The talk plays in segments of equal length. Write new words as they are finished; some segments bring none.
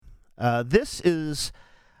This is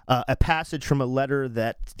a passage from a letter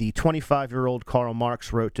that the 25-year-old Karl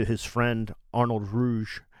Marx wrote to his friend Arnold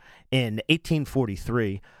Ruge in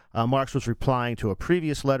 1843. Marx was replying to a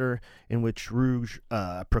previous letter in which Ruge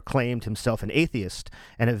proclaimed himself an atheist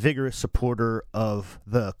and a vigorous supporter of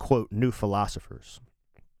the, quote, new philosophers.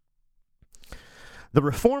 The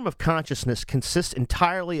reform of consciousness consists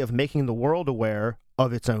entirely of making the world aware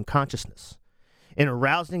of its own consciousness, in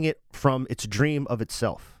arousing it from its dream of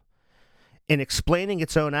itself, in explaining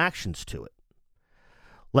its own actions to it.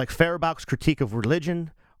 Like Feuerbach's critique of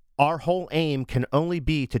religion, our whole aim can only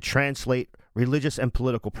be to translate religious and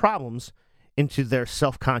political problems into their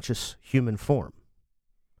self-conscious human form.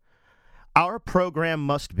 Our program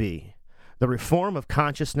must be the reform of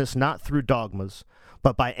consciousness not through dogmas,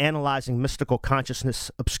 but by analyzing mystical consciousness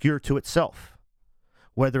obscure to itself,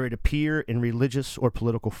 whether it appear in religious or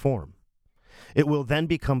political form. It will then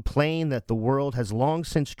become plain that the world has long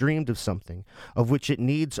since dreamed of something of which it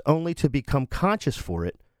needs only to become conscious for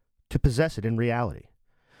it to possess it in reality.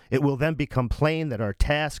 It will then become plain that our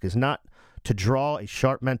task is not to draw a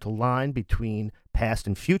sharp mental line between past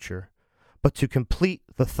and future, but to complete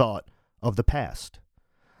the thought of the past.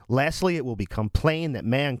 Lastly, it will become plain that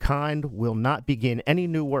mankind will not begin any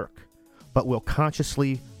new work, but will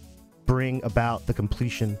consciously bring about the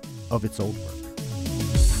completion of its old work.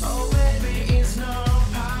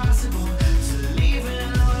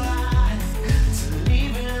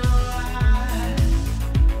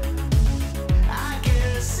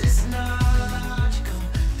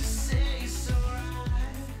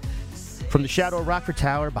 From the shadow of Rockford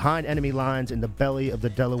Tower, behind enemy lines in the belly of the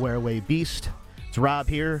Delaware Way beast, it's Rob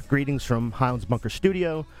here. Greetings from Highlands Bunker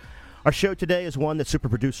Studio. Our show today is one that super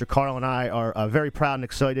producer Carl and I are very proud and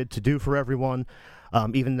excited to do for everyone,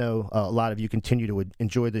 even though a lot of you continue to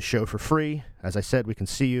enjoy this show for free. As I said, we can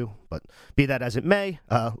see you, but be that as it may,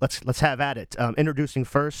 let's have at it. Introducing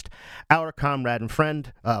first our comrade and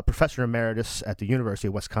friend, Professor Emeritus at the University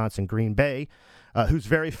of Wisconsin, Green Bay, whose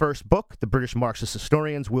very first book, The British Marxist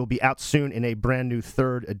Historians, will be out soon in a brand new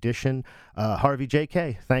third edition. Harvey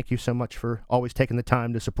J.K., thank you so much for always taking the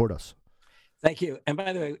time to support us. Thank you. And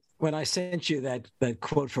by the way, when I sent you that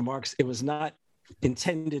quote from Marx, it was not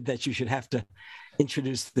intended that you should have to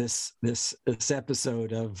introduce this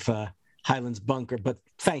episode of Highlands Bunker, but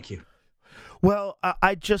thank you. Well,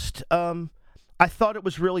 I just I thought it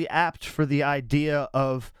was really apt for the idea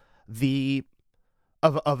of a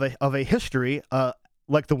history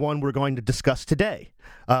like the one we're going to discuss today.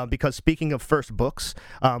 Because speaking of first books,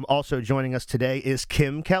 also joining us today is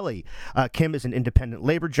Kim Kelly. Kim is an independent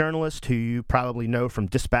labor journalist who you probably know from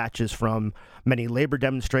dispatches from many labor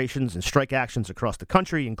demonstrations and strike actions across the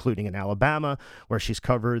country, including in Alabama, where she's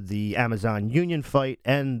covered the Amazon union fight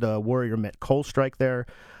and the Warrior Met coal strike there.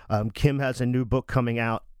 Kim has a new book coming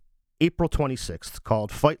out April 26th,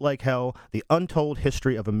 called Fight Like Hell, The Untold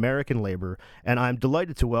History of American Labor, and I'm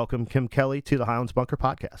delighted to welcome Kim Kelly to the Highlands Bunker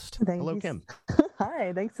podcast. Hello, Kim.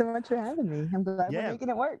 Hi, thanks so much for having me. I'm glad we're making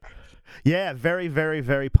it work. Yeah, very, very,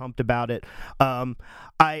 very pumped about it.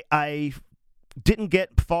 I didn't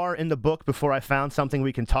get far in the book before I found something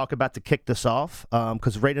we can talk about to kick this off,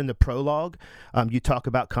 because right in the prologue, you talk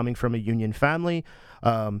about coming from a union family.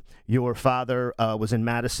 Your father was in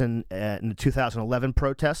Madison in the 2011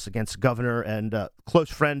 protests against Governor and close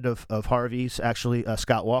friend of Harvey's, actually,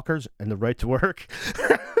 Scott Walker's, and the right to work.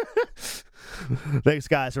 Those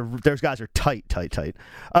guys are tight.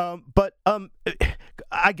 But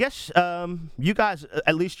I guess you guys,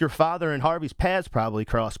 at least your father and Harvey's paths probably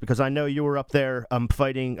crossed, because I know you were up there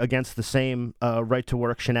fighting against the same right to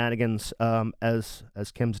work shenanigans as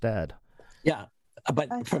Kim's dad. Yeah,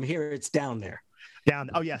 but from here it's down there.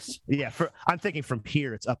 Down. Oh yes, yeah. I'm thinking from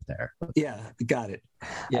here it's up there. Yeah, got it.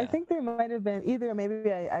 Yeah. I think there might have been either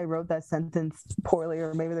maybe I wrote that sentence poorly,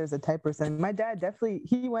 or maybe there's a typo. My dad definitely,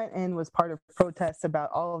 he went and was part of protests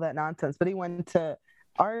about all of that nonsense, but he went to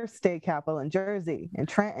our state capital in Jersey, in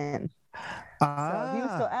Trenton. So he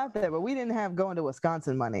was still out there, but we didn't have going to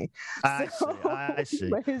Wisconsin money. I see.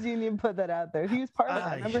 But his union put that out there. He was part of it.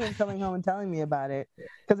 I remember him coming home and telling me about it,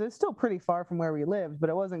 because it was still pretty far from where we lived,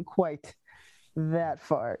 but it wasn't quite that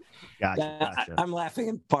far. Gotcha. I'm laughing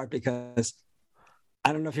in part because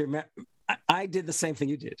I don't know if you remember, I did the same thing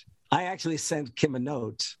you did. I actually sent Kim a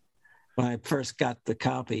note when I first got the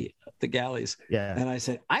copy of The Galleys. Yeah. And I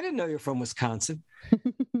said, I didn't know you're from Wisconsin.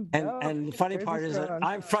 And the funny part is that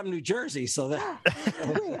I'm from New Jersey, so that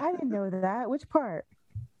Wait, I didn't know that. Which part?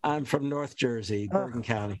 I'm from North Jersey, Bergen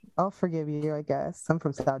County. I'll forgive you, I guess. I'm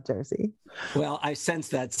from South Jersey. Well, I sense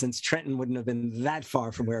that since Trenton wouldn't have been that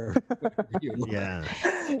far from where you live. Yeah.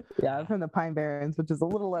 Yeah, I'm from the Pine Barrens, which is a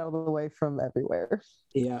little out of the way from everywhere.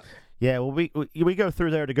 Yeah. Yeah, well, we go through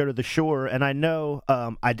there to go to the shore, and I know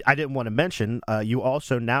I didn't want to mention you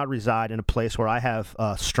also now reside in a place where I have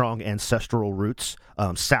strong ancestral roots,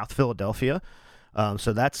 South Philadelphia.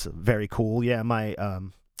 So that's very cool. Yeah, my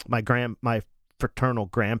fraternal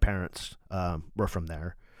grandparents were from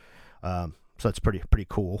there, so it's pretty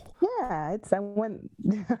cool. Yeah, I went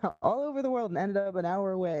all over the world and ended up an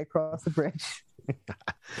hour away across the bridge.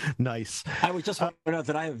 Nice. I would just want to note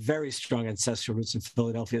that I have very strong ancestral roots in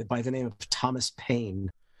Philadelphia by the name of Thomas Paine.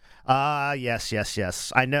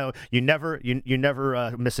 Yes. I know you never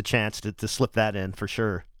miss a chance to slip that in for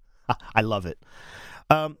sure. I love it.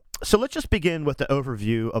 So let's just begin with the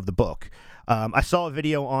overview of the book. I saw a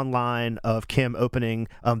video online of Kim opening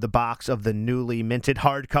the box of the newly minted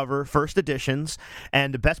hardcover first editions,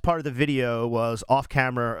 and the best part of the video was off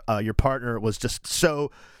camera. Your partner was just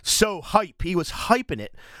so hype. He was hyping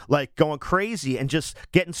it, like going crazy and just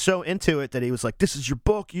getting so into it that he was like, "This is your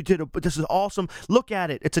book. This is awesome. Look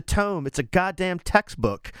at it. It's a tome. It's a goddamn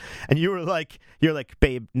textbook." And you're like,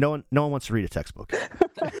 "Babe, no one wants to read a textbook."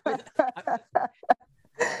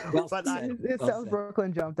 Well, South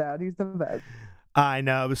Brooklyn jumped out. He's the best. I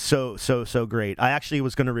know, it was so great. I actually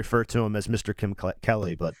was going to refer to him as Mr. Kim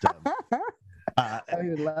Kelly, but I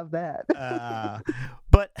would love that.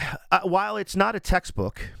 But while it's not a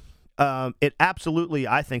textbook, it absolutely,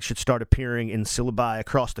 I think, should start appearing in syllabi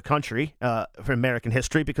across the country for American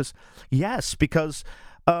history because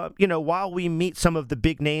while we meet some of the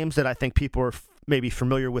big names that I think people are maybe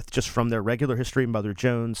familiar with just from their regular history, Mother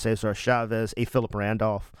Jones, Cesar Chavez, A. Philip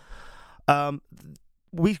Randolph,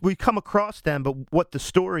 we come across them, but what the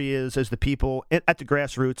story is the people at the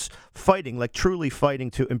grassroots fighting, like truly fighting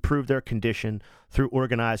to improve their condition through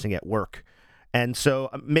organizing at work. And so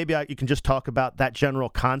maybe you can just talk about that general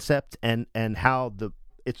concept and how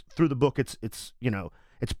it's through the book it's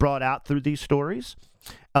brought out through these stories,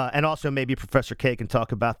 and also maybe Professor K can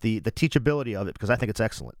talk about the teachability of it because I think it's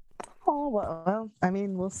excellent. Oh, well, I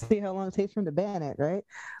mean, we'll see how long it takes for him to ban it, right?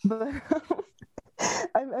 But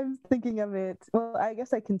I'm thinking of it, well, I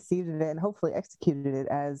guess I conceived it and hopefully executed it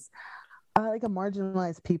as like a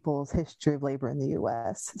marginalized people's history of labor in the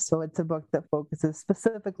U.S. So it's a book that focuses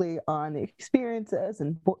specifically on the experiences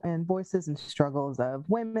and voices and struggles of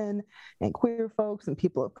women and queer folks and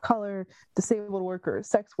people of color, disabled workers,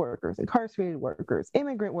 sex workers, incarcerated workers,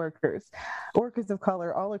 immigrant workers, workers of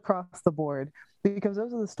color, all across the board, because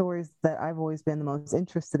those are the stories that I've always been the most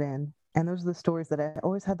interested in. And those are the stories that I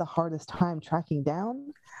always had the hardest time tracking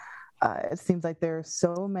down. It seems like there are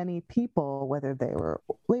so many people, whether they were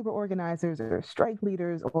labor organizers or strike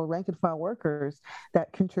leaders or rank and file workers,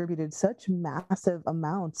 that contributed such massive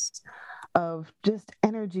amounts of just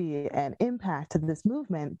energy and impact to this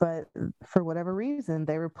movement, but for whatever reason,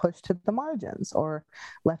 they were pushed to the margins or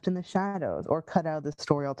left in the shadows or cut out of the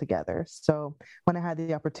story altogether. So when I had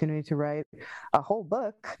the opportunity to write a whole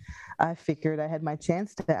book, I figured I had my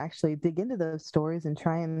chance to actually dig into those stories and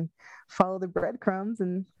try and follow the breadcrumbs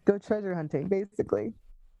and go treasure hunting, basically.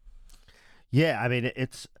 Yeah, I mean,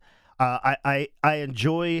 it's I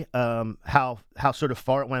enjoy how sort of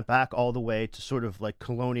far it went back all the way to sort of like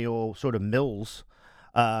colonial sort of mills,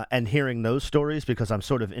 and hearing those stories because I'm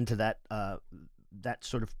sort of into that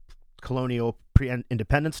sort of colonial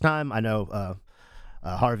pre-independence time. I know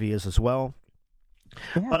Harvey is as well.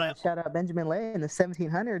 Yeah, but shout out Benjamin Lay in the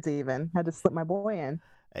 1700s. Even had to slip my boy in.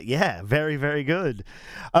 Yeah, very, very good.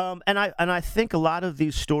 And I think a lot of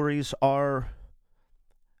these stories are,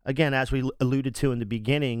 again, as we alluded to in the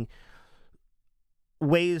beginning,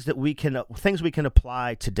 things we can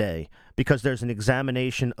apply today because there's an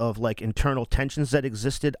examination of like internal tensions that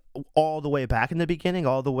existed all the way back in the beginning,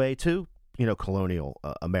 all the way to colonial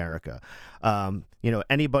America.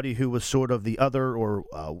 Anybody who was sort of the other or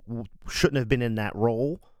shouldn't have been in that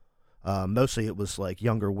role. Mostly it was like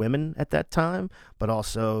younger women at that time, but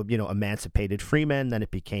also, emancipated freemen. Then it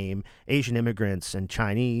became Asian immigrants and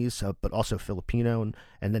Chinese, but also Filipino.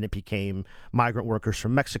 And then it became migrant workers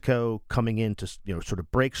from Mexico coming in to, sort of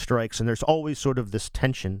break strikes. And there's always sort of this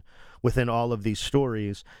tension within all of these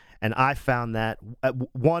stories. And I found that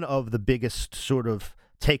one of the biggest sort of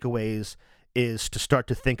takeaways is to start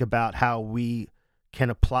to think about how we can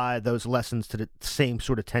apply those lessons to the same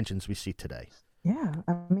sort of tensions we see today. Yeah,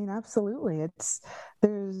 I mean, absolutely.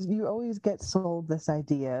 You always get sold this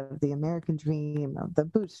idea of the American dream, of the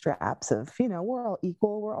bootstraps, of, we're all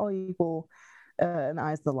equal in the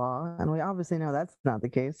eyes of the law. And we obviously know that's not the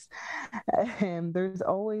case. And there's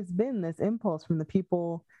always been this impulse from the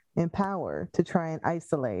people in power to try and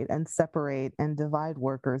isolate and separate and divide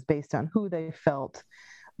workers based on who they felt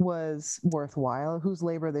was worthwhile, whose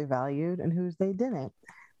labor they valued, and whose they didn't.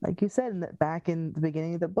 like you said, back in the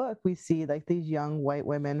beginning of the book, we see like these young white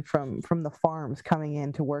women from the farms coming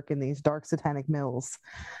in to work in these dark satanic mills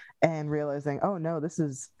and realizing, oh no, this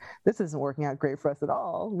isn't working out great for us at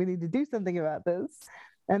all. We need to do something about this.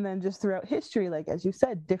 And then just throughout history, like as you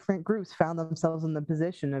said, different groups found themselves in the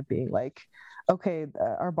position of being like, okay,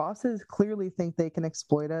 our bosses clearly think they can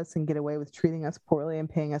exploit us and get away with treating us poorly and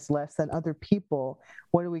paying us less than other people.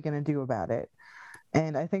 What are we going to do about it?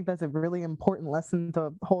 And I think that's a really important lesson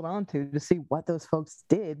to hold on to see what those folks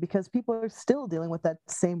did, because people are still dealing with that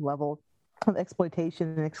same level of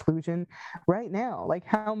exploitation and exclusion right now. Like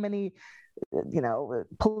how many,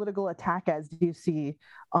 political attack ads do you see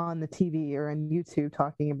on the TV or on YouTube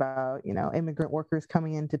talking about, immigrant workers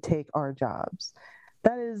coming in to take our jobs?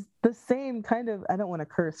 That is the same kind of, I don't want to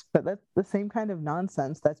curse, but that's the same kind of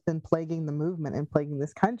nonsense that's been plaguing the movement and plaguing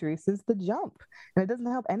this country since the jump. And it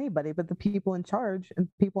doesn't help anybody but the people in charge and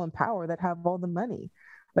people in power that have all the money.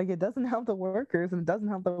 Like it doesn't help the workers and it doesn't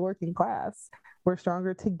help the working class. We're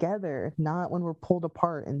stronger together, not when we're pulled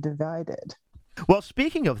apart and divided. Well,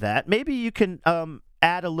 speaking of that, maybe you can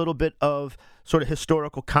add a little bit of sort of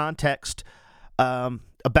historical context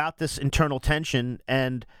about this internal tension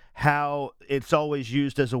and how it's always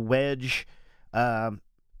used as a wedge,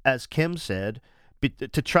 as Kim said,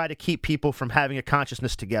 to try to keep people from having a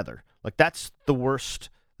consciousness together. Like that's the worst.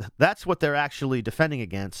 That's what they're actually defending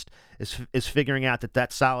against, is figuring out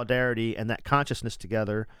that solidarity and that consciousness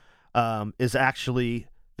together is actually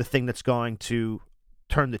the thing that's going to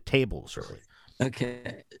turn the tables, really.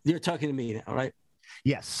 Okay. You're talking to me now, right?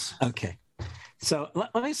 Yes. Okay. So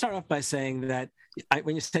let me start off by saying that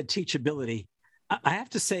when you said teachability, I have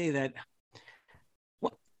to say that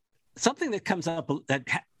something that comes up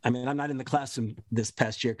I'm not in the classroom this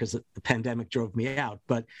past year because the pandemic drove me out,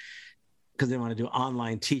 but because they want to do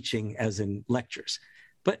online teaching as in lectures.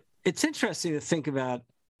 But it's interesting to think about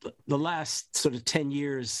the last sort of 10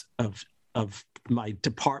 years of my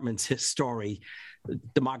department's history,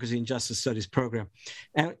 Democracy and Justice Studies program.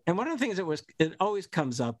 And one of the things it always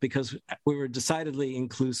comes up because we were decidedly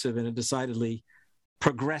inclusive and a decidedly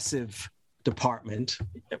progressive department.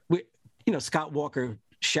 Scott Walker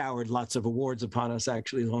showered lots of awards upon us,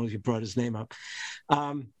 actually, as long as you brought his name up.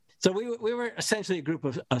 So we were essentially a group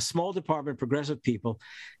of a small department, progressive people.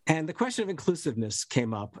 And the question of inclusiveness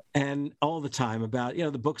came up and all the time about,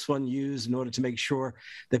 the books one used in order to make sure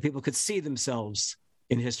that people could see themselves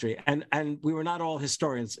in history. And we were not all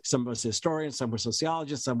historians. Some of us historians, some were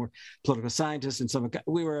sociologists, some were political scientists, and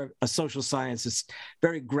we were a social scientist,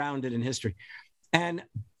 very grounded in history. And,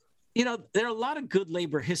 there are a lot of good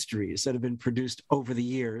labor histories that have been produced over the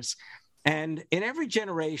years. And in every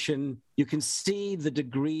generation, you can see the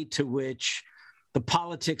degree to which the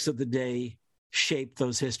politics of the day shape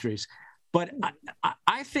those histories. But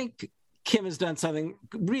I think Kim has done something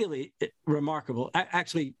really remarkable,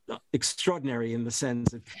 actually extraordinary in the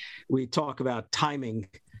sense that we talk about timing.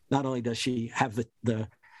 Not only does she have the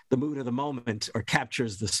mood of the moment or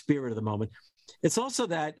captures the spirit of the moment, it's also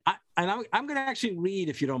that, I'm going to actually read,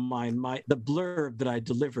 if you don't mind, the blurb that I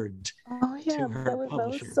delivered. Oh yeah, to her that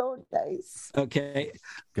was so nice. Okay,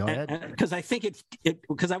 go ahead. Because I think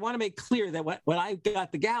because I want to make clear that when I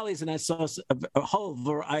got the galleys and I saw a whole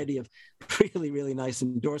variety of really, really nice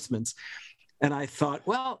endorsements, and I thought,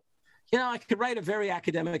 well, I could write a very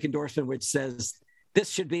academic endorsement which says this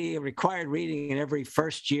should be a required reading in every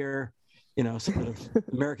first year, sort of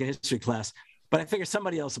American history class. But I figure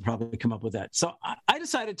somebody else will probably come up with that. So I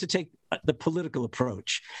decided to take the political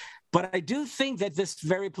approach. But I do think that this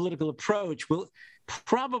very political approach will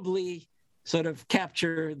probably sort of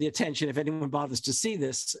capture the attention, if anyone bothers to see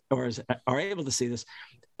this or are able to see this,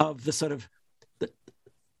 of the sort of the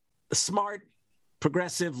smart,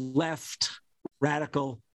 progressive, left,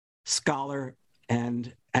 radical scholar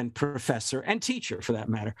and professor and teacher, for that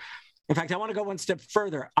matter. In fact, I want to go one step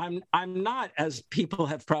further. I'm not, as people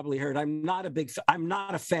have probably heard, I'm not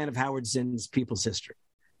a fan of Howard Zinn's People's History.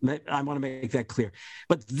 I want to make that clear.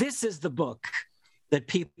 But this is the book that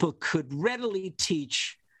people could readily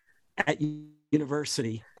teach at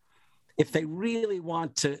university if they really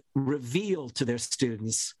want to reveal to their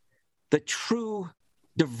students the true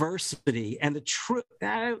diversity and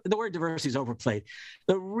the word diversity is overplayed,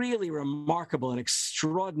 the really remarkable and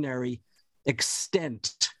extraordinary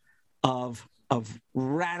extent of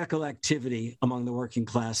radical activity among the working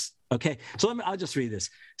class. Okay, so I'll just read this.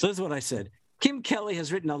 So this is what I said. Kim Kelly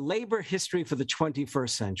has written a labor history for the 21st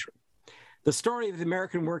century. The story of the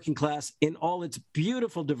American working class in all its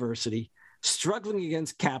beautiful diversity, struggling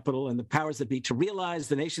against capital and the powers that be to realize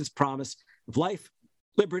the nation's promise of life,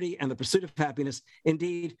 liberty, and the pursuit of happiness,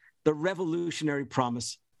 indeed, the revolutionary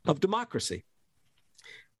promise of democracy.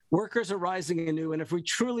 workers are rising anew, and if we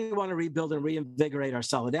truly want to rebuild and reinvigorate our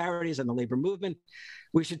solidarities and the labor movement,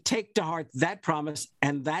 we should take to heart that promise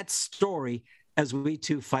and that story as we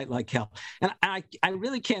too fight like hell. And I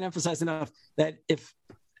really can't emphasize enough that if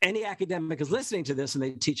any academic is listening to this and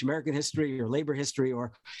they teach American history or labor history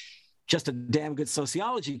or just a damn good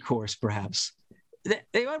sociology course, perhaps,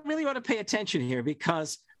 they really ought to pay attention here,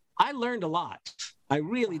 because I learned a lot. I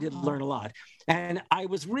really did learn a lot. And I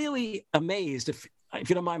was really amazed, if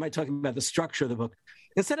you don't mind my talking about the structure of the book,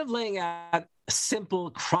 instead of laying out a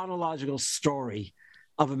simple chronological story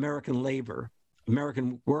of American labor,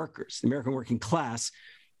 American workers, the American working class,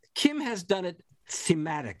 Kim has done it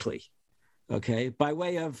thematically, okay, by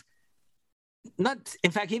way of not,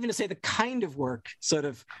 in fact, even to say the kind of work sort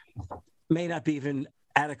of may not be even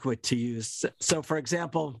adequate to use. So, for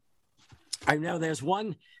example, I know there's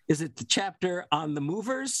one, is it the chapter on the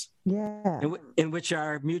movers? Yeah. In which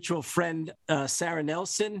our mutual friend, Sarah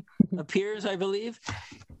Nelson, appears, I believe,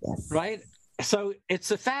 Yes. right? So it's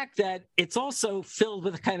the fact that it's also filled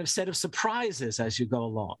with a kind of set of surprises as you go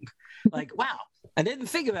along. Like, wow, I didn't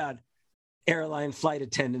think about airline flight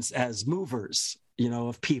attendants as movers,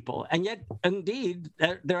 of people. And yet, indeed,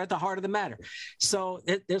 they're at the heart of the matter. So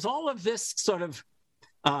there's all of this sort of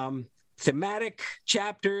thematic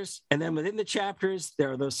chapters, and then within the chapters,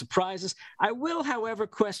 there are those surprises. I will, however,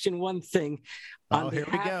 question one thing. Here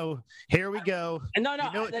we go.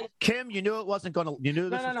 No, Kim, you knew it wasn't going to. You knew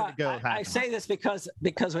this was going to go. I say this because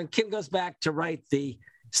when Kim goes back to write the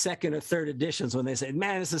second or third editions, when they say,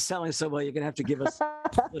 "Man, this is selling so well, you're going to have to give us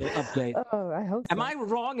a little update." Oh, I hope so. Am I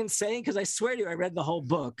wrong in saying? Because I swear to you, I read the whole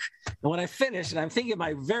book, and when I finished, and I'm thinking of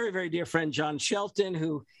my very, very dear friend John Shelton,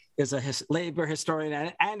 who is a labor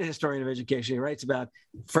historian and a historian of education. He writes about,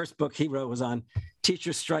 first book he wrote was on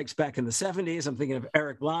teacher strikes back in the 70s. I'm thinking of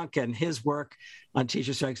Eric Blanc and his work on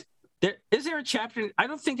teacher strikes. Is there a chapter? I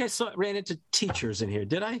don't think I ran into teachers in here.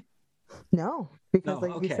 Did I? No, because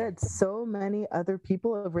No, you said, so many other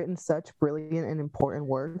people have written such brilliant and important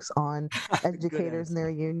works on educators and their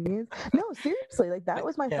unions. No, seriously, that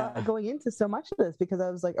was my thought going into so much of this, because I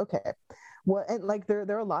was like, okay, well, and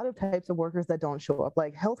there are a lot of types of workers that don't show up,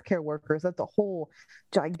 like healthcare workers. That's a whole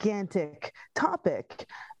gigantic topic.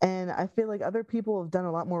 And I feel like other people have done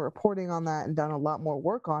a lot more reporting on that and done a lot more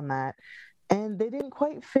work on that. And they didn't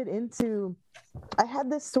quite fit into, I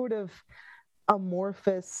had this sort of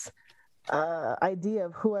amorphous idea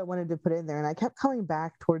of who I wanted to put in there. And I kept coming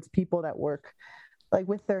back towards people that work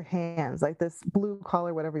with their hands, like this blue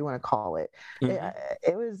collar, whatever you want to call it. Mm-hmm.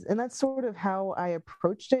 It was, and that's sort of how I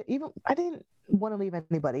approached it. Even I didn't want to leave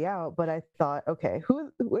anybody out, but I thought, okay,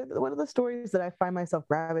 what are the stories that I find myself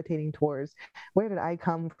gravitating towards? Where did I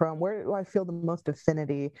come from? Where do I feel the most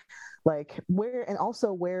affinity? And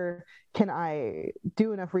also where can I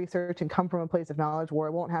do enough research and come from a place of knowledge where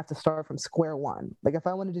I won't have to start from square one? Like if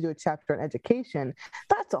I wanted to do a chapter on education,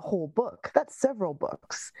 that's a whole book. That's several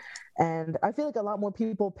books. And I feel like a lot more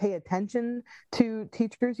people pay attention to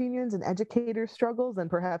teachers' unions and educators' struggles than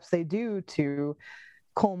perhaps they do to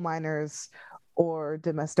coal miners or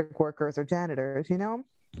domestic workers or janitors,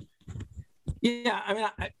 Yeah, I mean,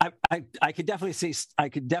 I could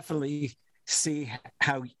definitely see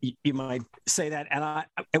how you might say that, and I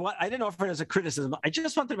didn't offer it as a criticism. I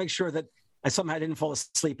just wanted to make sure that I somehow didn't fall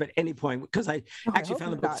asleep at any point, because I actually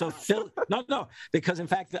found the book so filled. No, because in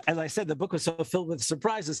fact, as I said, the book was so filled with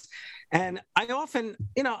surprises, and I often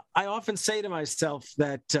say to myself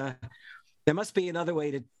that there must be another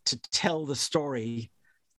way to tell the story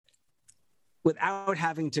without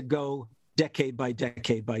having to go decade by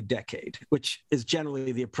decade by decade, which is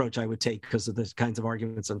generally the approach I would take because of the kinds of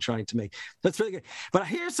arguments I'm trying to make. That's really good. But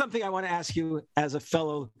here's something I want to ask you as a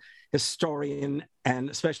fellow historian and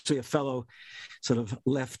especially a fellow sort of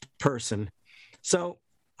left person. So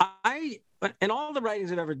in all the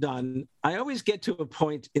writings I've ever done, I always get to a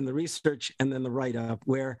point in the research and then the write-up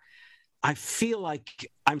where I feel like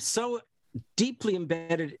I'm so deeply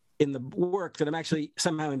embedded in the work that I'm actually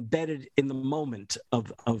somehow embedded in the moment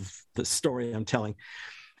of the story I'm telling.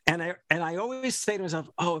 And I always say to myself,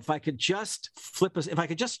 if I could just if I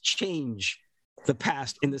could just change the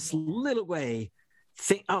past in this little way,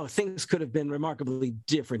 things could have been remarkably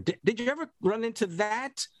different. Did you ever run into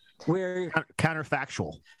that where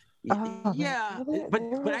counterfactual? Yeah,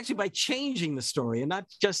 but actually by changing the story and not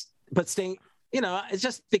just, but staying, it's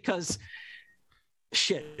just because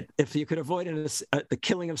if you could avoid the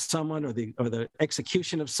killing of someone or the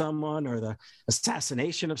execution of someone or the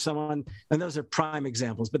assassination of someone, and those are prime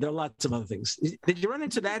examples, but there are lots of other things. Did you run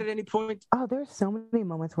into that at any point? Oh, there's so many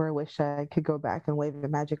moments where I wish I could go back and wave a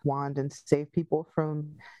magic wand and save people from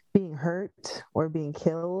being hurt or being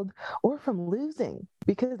killed or from losing,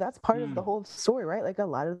 because that's part of the whole story, right? Like a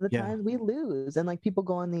lot of the times we lose, and like people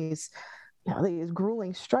go on these these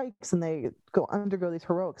grueling strikes and they go undergo these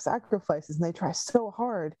heroic sacrifices and they try so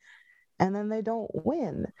hard and then they don't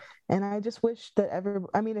win. And I just wish that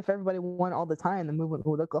if everybody won all the time, the movement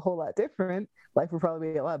would look a whole lot different. Life would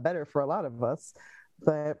probably be a lot better for a lot of us.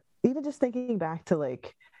 But even just thinking back to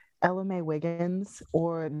like Ella Mae Wiggins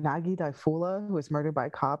or Nagi Daifula, who was murdered by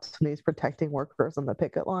cops when he was protecting workers on the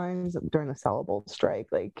picket lines during the Salable strike,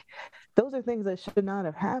 like those are things that should not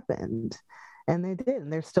have happened. And they did.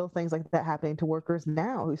 And there's still things like that happening to workers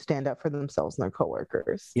now who stand up for themselves and their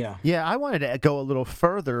coworkers. Yeah. Yeah, I wanted to go a little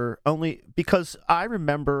further only because I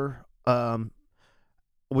remember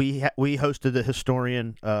we hosted the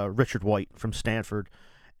historian Richard White from Stanford,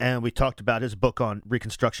 and we talked about his book on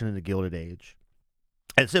Reconstruction in the Gilded Age.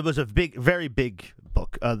 And it was a very big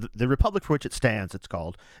book. The Republic for Which It Stands, it's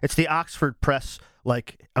called. It's the Oxford Press,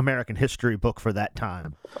 like, American history book for that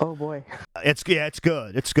time. Oh boy, it's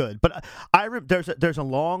good. It's good. But there's a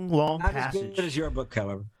long Not passage. as good as your book,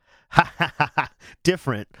 however.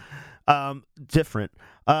 Different.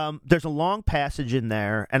 There's a long passage in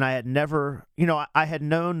there, and I had never, I had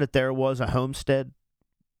known that there was a homestead.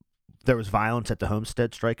 There was violence at the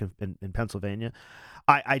homestead strike in Pennsylvania.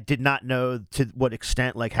 I did not know to what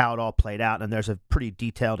extent, like how it all played out, and there's a pretty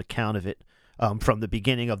detailed account of it from the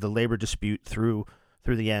beginning of the labor dispute through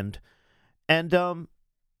the end, and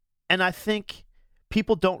I think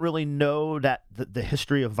people don't really know that the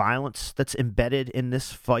history of violence that's embedded in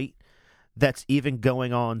this fight that's even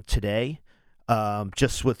going on today,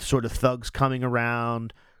 just with sort of thugs coming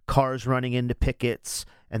around, cars running into pickets,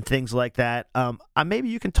 and things like that. Maybe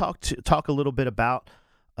you can talk a little bit about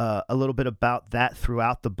that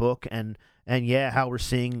throughout the book, and how we're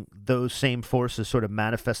seeing those same forces sort of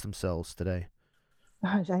manifest themselves today.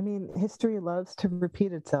 Gosh, I mean, history loves to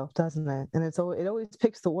repeat itself, doesn't it? And it always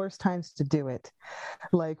picks the worst times to do it.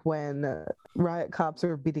 Like when riot cops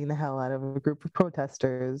are beating the hell out of a group of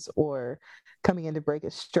protesters, or coming in to break a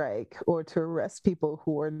strike, or to arrest people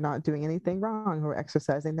who are not doing anything wrong, who are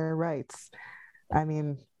exercising their rights. I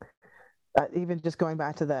mean, even just going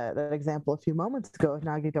back to that example a few moments ago of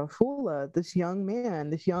Nagi Daifula, this young,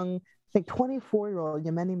 I think 24-year-old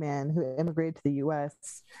Yemeni man who immigrated to the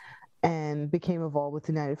U.S. and became involved with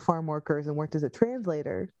United Farm Workers and worked as a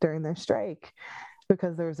translator during their strike,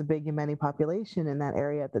 because there was a big Yemeni population in that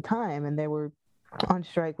area at the time, and they were on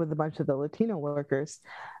strike with a bunch of the Latino workers.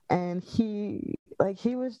 And he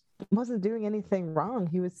wasn't doing anything wrong.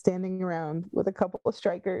 He was standing around with a couple of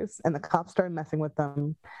strikers, and the cops started messing with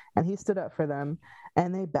them, and he stood up for them,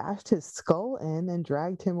 and they bashed his skull in and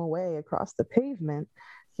dragged him away across the pavement,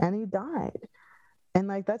 and he died. And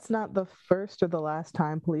like, that's not the first or the last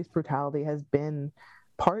time police brutality has been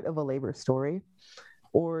part of a labor story,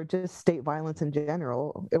 or just state violence in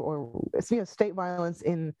general, or state violence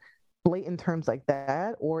in blatant terms like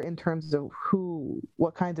that, or in terms of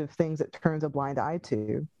what kinds of things it turns a blind eye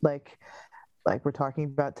to, like we're talking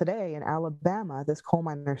about today in Alabama, this coal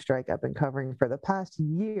miner strike I've been covering for the past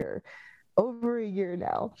year, over a year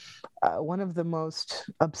now. One of the most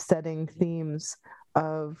upsetting themes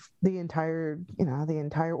of the entire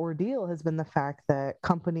ordeal has been the fact that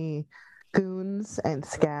company goons and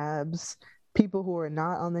scabs, people who are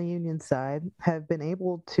not on the union side, have been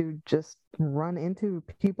able to just run into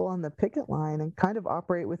people on the picket line and kind of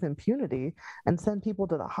operate with impunity and send people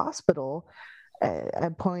to the hospital.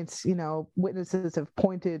 At points, witnesses have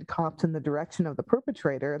pointed cops in the direction of the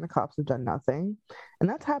perpetrator, and the cops have done nothing. And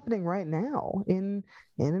that's happening right now in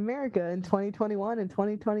America in 2021 and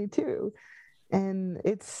 2022. And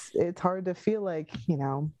it's hard to feel like,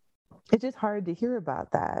 it's just hard to hear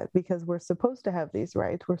about that, because we're supposed to have these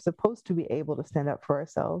rights. We're supposed to be able to stand up for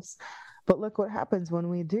ourselves. But look what happens when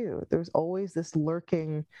we do. There's always this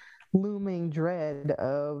looming dread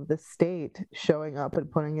of the state showing up and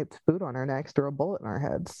putting its boot on our necks or a bullet in our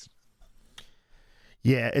heads.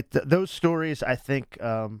 Yeah, those stories, I think,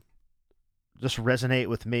 just resonate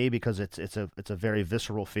with me, because it's a very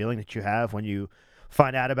visceral feeling that you have when you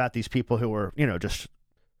find out about these people who are, just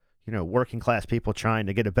working class people trying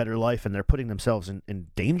to get a better life, and they're putting themselves in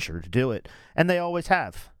danger to do it, and they always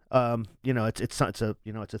have. It's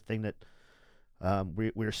a thing that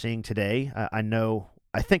we're seeing today.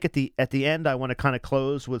 I think at the end, I want to kind of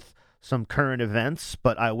close with some current events,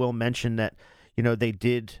 but I will mention that they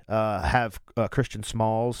did have Christian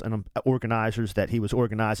Smalls and organizers that he was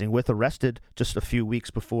organizing with arrested just a few weeks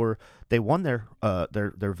before they won their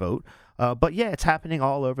vote. But yeah, it's happening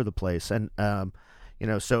all over the place, and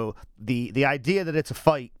so the idea that it's a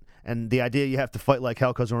fight And the idea you have to fight like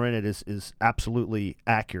hell because we're in it is absolutely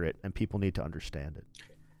accurate, and people need to understand it.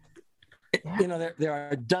 You know, there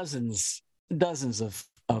are dozens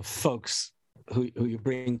of folks who you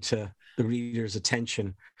bring to the reader's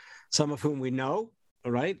attention, some of whom we know,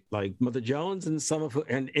 right, like Mother Jones, and some of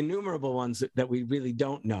and innumerable ones that we really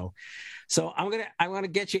don't know. So I want to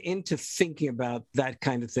get you into thinking about that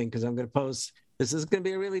kind of thing, because I'm going to pose, this is going to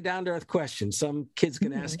be a really down-to-earth question. Some kid's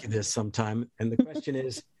going to ask you this sometime, and the question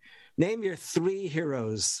is, name your 3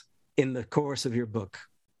 heroes in the course of your book.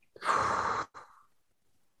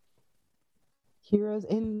 Heroes,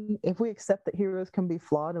 if we accept that heroes can be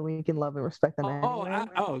flawed and we can love and respect them anyway,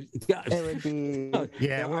 it would be.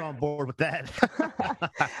 Yeah, we're on board with that.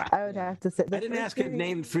 I would have to say. I didn't ask you to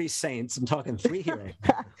name 3 saints. I'm talking 3 heroes.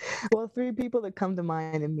 Well, 3 people that come to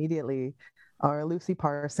mind immediately are Lucy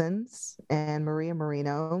Parsons and Maria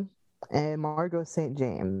Marino and Margot St.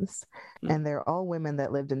 James. And they're all women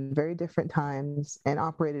that lived in very different times and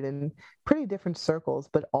operated in pretty different circles,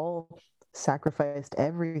 but all sacrificed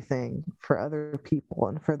everything for other people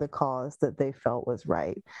and for the cause that they felt was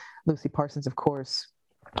right. Lucy Parsons, of course,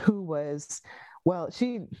 who was, well,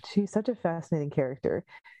 she's such a fascinating character.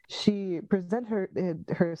 She presented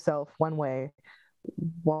herself one way,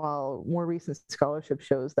 while more recent scholarship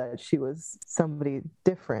shows that she was somebody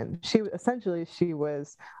different. She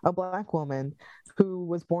was a Black woman who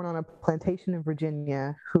was born on a plantation in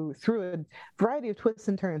Virginia, who through a variety of twists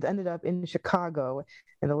and turns ended up in Chicago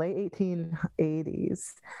in the late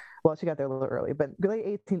 1880s. Well, she got there a little early, but the late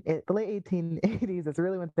 1880s is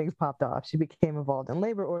really when things popped off. She became involved in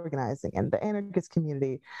labor organizing and the anarchist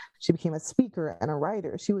community. She became a speaker and a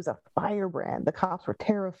writer. She was a firebrand. The cops were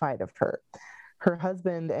terrified of her. Her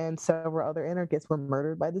husband and several other anarchists were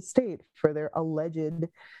murdered by the state for their alleged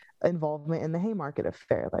involvement in the Haymarket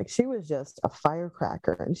affair. Like, she was just a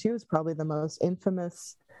firecracker, and she was probably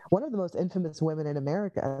one of the most infamous women in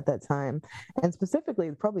America at that time, and specifically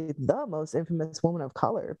probably the most infamous woman of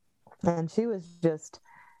color. And she was just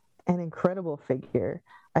an incredible figure.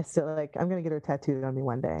 I'm going to get her tattooed on me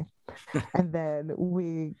one day. And then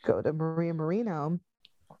we go to Maria Marino,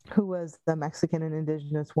 who was the Mexican and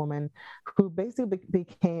indigenous woman who basically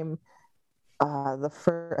became I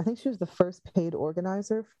think she was the first paid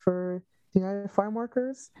organizer for the United Farm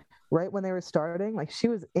Workers right when they were starting. Like, she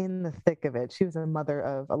was in the thick of it. She was a mother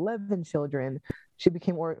of 11 children. She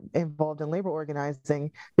became involved in labor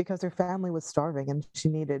organizing because her family was starving, and she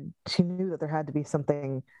knew that there had to be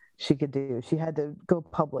something she could do. She had to go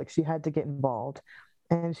public. She had to get involved.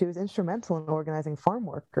 And she was instrumental in organizing farm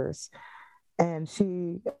workers. And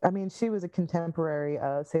she was a contemporary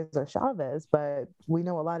of Cesar Chavez, but we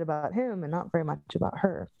know a lot about him and not very much about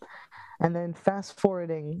her. And then fast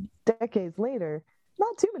forwarding decades later,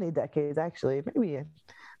 not too many decades, actually, maybe a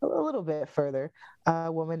little bit further,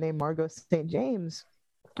 a woman named Margot St. James,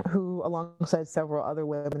 who, alongside several other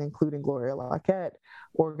women, including Gloria Locke,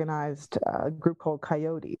 organized a group called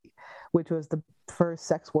Coyote, which was the first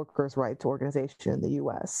sex workers' rights organization in the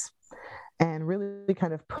U.S., and really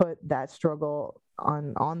kind of put that struggle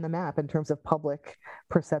on the map in terms of public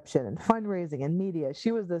perception and fundraising and media.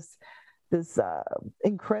 She was this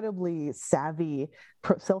incredibly savvy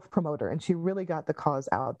self-promoter, and she really got the cause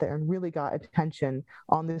out there and really got attention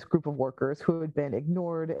on this group of workers who had been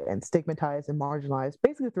ignored and stigmatized and marginalized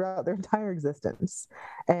basically throughout their entire existence.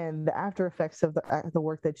 And the after effects of the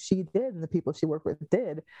work that she did and the people she worked with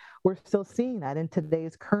did, we're still seeing that in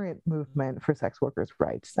today's current movement for sex workers'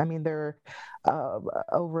 rights. I mean, there are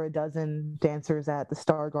over a dozen dancers at the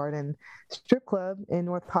Star Garden strip club in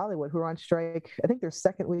North Hollywood who are on strike. I think their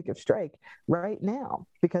second week of strike right now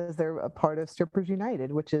because they're a part of Strippers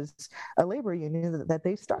United, which is a labor union that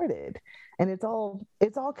they started. And it's all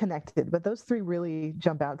connected, but those 3 really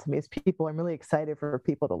jump out to me as people I'm really excited for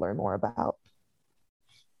people to learn more about.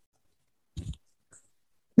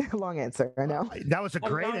 Long answer, I know. That was a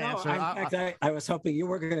great answer. In fact, I was hoping you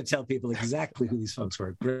were going to tell people exactly who these folks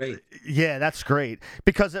were. Great. Yeah, that's great,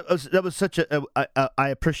 because that was such I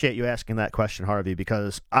appreciate you asking that question, Harvey,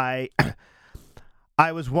 because I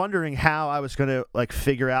was wondering how I was going to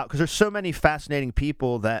figure out, because there's so many fascinating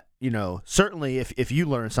people that, certainly if you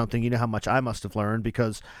learn something, you know how much I must have learned,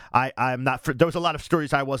 because I'm not, there was a lot of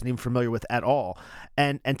stories I wasn't even familiar with at all.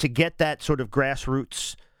 And to get that sort of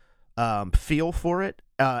grassroots feel for it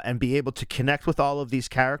and be able to connect with all of these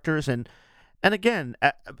characters. And again,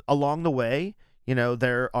 along the way,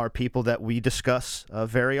 there are people that we discuss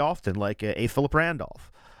very often, like A. Philip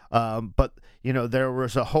Randolph. But there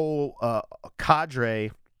was a whole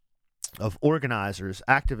cadre of organizers,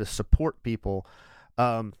 activists, support people,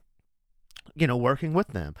 working with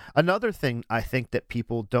them. Another thing I think that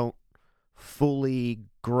people don't fully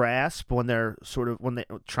grasp when they're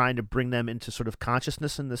trying to bring them into sort of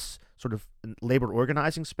consciousness in this sort of labor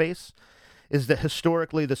organizing space, is that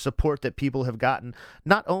historically the support that people have gotten,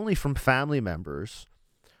 not only from family members,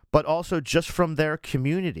 but also just from their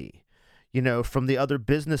community, from the other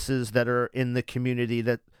businesses that are in the community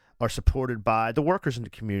that are supported by the workers in the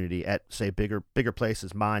community at, say, bigger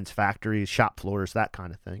places, mines, factories, shop floors, that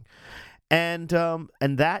kind of thing. And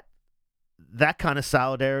that kind of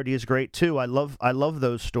solidarity is great too. I love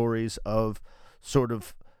those stories of sort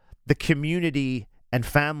of the community and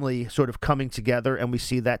family sort of coming together, and we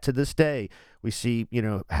see that to this day. We see,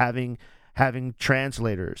 having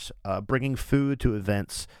translators, bringing food to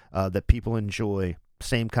events that people enjoy,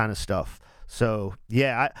 same kind of stuff. So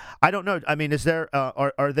yeah, I don't know. I mean, is there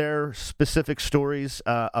are there specific stories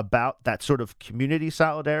about that sort of community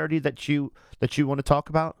solidarity that you want to talk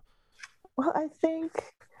about? Well, I think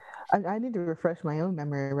I need to refresh my own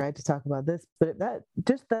memory, right, to talk about this. But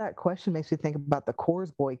that question makes me think about the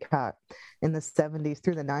Coors boycott in the 70s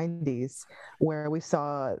through the 90s, where we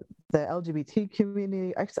saw the LGBT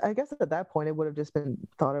community. I guess at that point, it would have just been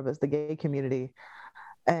thought of as the gay community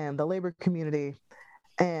and the labor community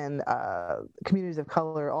and communities of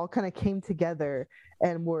color all kind of came together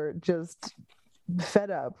and were just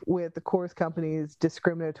fed up with the Coors Company's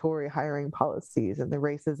discriminatory hiring policies and the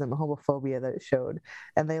racism and homophobia that it showed.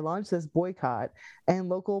 And they launched this boycott, and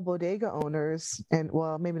local bodega owners, and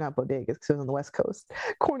well, maybe not bodegas because it was on the West Coast,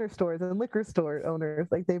 corner stores and liquor store owners,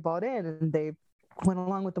 like they bought in and they went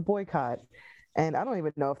along with the boycott. And I don't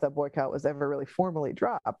even know if that boycott was ever really formally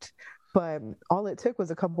dropped, but all it took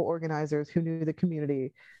was a couple organizers who knew the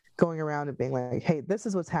community going around and being like, hey, this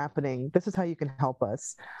is what's happening. This is how you can help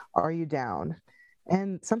us. Are you down?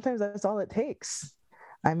 And sometimes that's all it takes.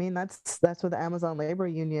 I mean, that's what the Amazon Labor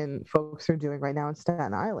Union folks are doing right now in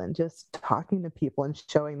Staten Island, just talking to people and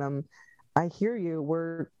showing them, I hear you.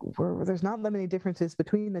 There's not that many differences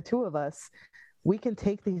between the two of us. We can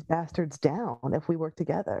take these bastards down if we work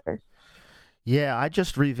together. Yeah, I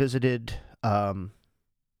just revisited an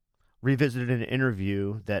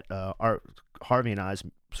interview that Harvey and I's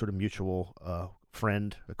sort of mutual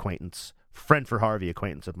friend for Harvey,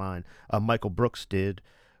 acquaintance of mine, Michael Brooks did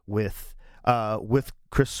with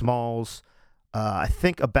Chris Smalls, I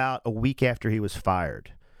think about a week after he was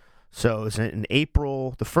fired. So it was in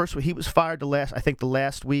April, the first week he was fired, the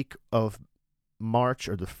last week of March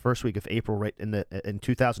or the first week of April, right in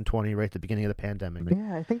 2020, right at the beginning of the pandemic.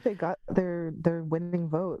 Yeah, I think they got their winning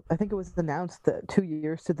vote. I think it was announced 2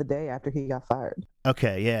 years to the day after he got fired.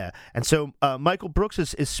 Okay, yeah. And so Michael Brooks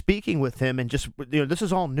is speaking with him, and just, this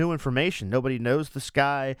is all new information. Nobody knows this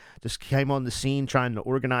guy, just came on the scene trying to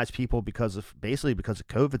organize people because of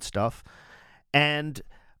COVID stuff. And,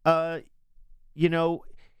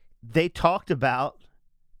 they talked about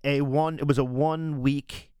it was a 1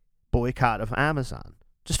 week boycott of Amazon,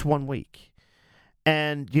 just 1 week.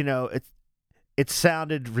 And, it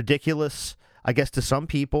sounded ridiculous, I guess, to some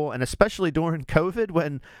people, and especially during COVID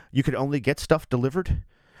when you could only get stuff delivered.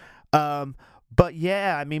 But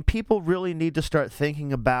yeah, I mean, people really need to start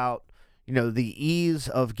thinking about, the ease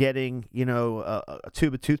of getting, a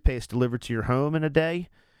tube of toothpaste delivered to your home in a day,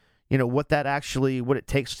 what it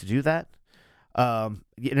takes to do that. And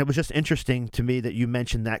it was just interesting to me that you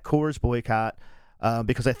mentioned that Coors boycott,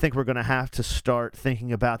 because I think we're going to have to start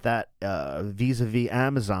thinking about that vis-a-vis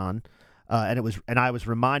Amazon. And I was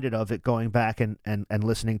reminded of it going back and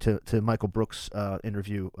listening to Michael Brooks'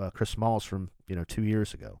 interview, Chris Smalls from 2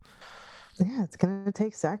 years ago. Yeah, it's going to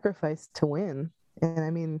take sacrifice to win. And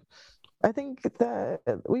I mean, I think that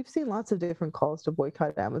we've seen lots of different calls to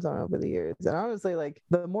boycott Amazon over the years. And honestly, like,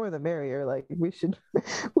 the more the merrier. Like, we should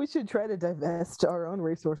try to divest our own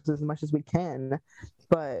resources as much as we can.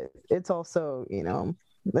 But it's also,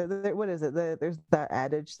 what is it? There's that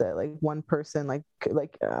adage that, like, one person,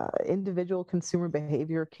 individual consumer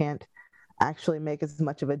behavior can't actually make as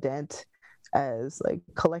much of a dent as, like,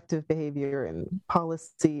 collective behavior and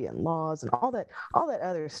policy and laws and all that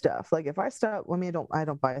other stuff. Like, if I stop, I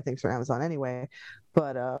don't buy things from Amazon anyway,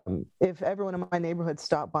 but if everyone in my neighborhood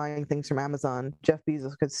stopped buying things from Amazon, Jeff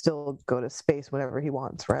Bezos could still go to space whenever he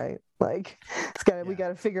wants, right? Like, we got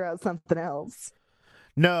to figure out something else.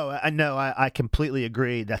 No, I completely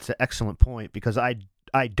agree. That's an excellent point, because I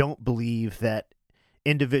don't believe that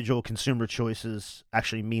individual consumer choices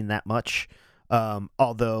actually mean that much.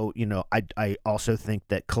 Although, I also think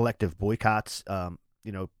that collective boycotts,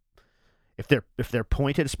 if they're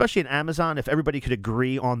pointed, especially in Amazon, if everybody could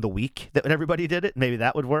agree on the week that everybody did it, maybe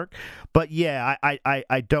that would work. But yeah,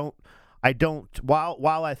 I I don't.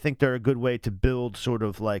 While I think they're a good way to build sort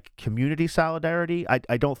of like community solidarity,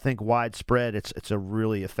 I don't think widespread. It's a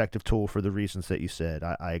really effective tool for the reasons that you said.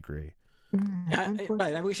 I agree.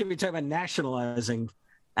 Right. We should be talking about nationalizing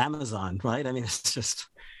Amazon, right? I mean, it's just.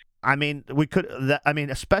 I mean, we could. I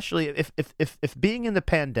mean, especially if being in the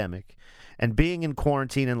pandemic and being in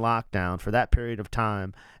quarantine and lockdown for that period of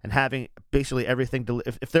time and having basically everything.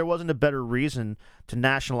 If there wasn't a better reason to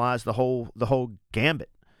nationalize the whole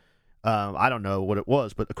gambit. I don't know what it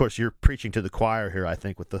was, but of course you're preaching to the choir here. I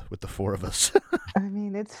think with the four of us. I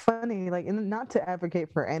mean, it's funny, like, and not to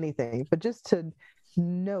advocate for anything, but just to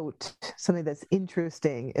note something that's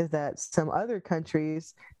interesting is that some other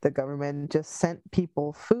countries, the government just sent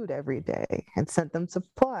people food every day and sent them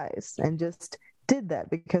supplies and just did that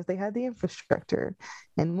because they had the infrastructure.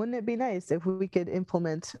 And wouldn't it be nice if we could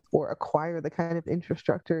implement or acquire the kind of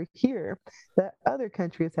infrastructure here that other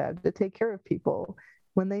countries have to take care of people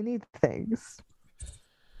when they need things?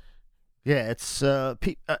 Yeah, it's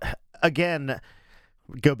again,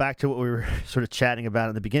 go back to what we were sort of chatting about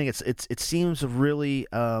in the beginning. It seems really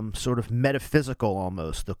sort of metaphysical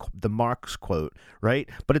almost, the Marx quote, right?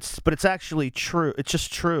 But it's actually true. It's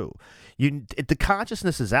just true. The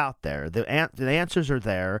consciousness is out there. The answers are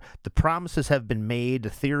there. The promises have been made. The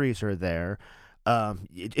theories are there.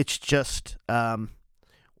 It's just the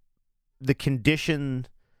condition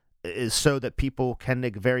is so that people can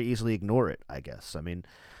very easily ignore it, I guess. I mean,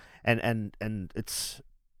 and it's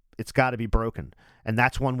got to be broken, and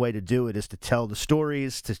that's one way to do it, is to tell the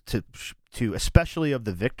stories, to especially of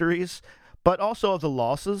the victories, but also of the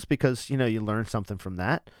losses, because you learn something from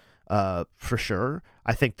that, for sure.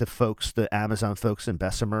 I think the Amazon folks in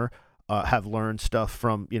Bessemer have learned stuff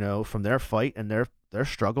from their fight and their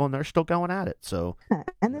struggle, and they're still going at it. So,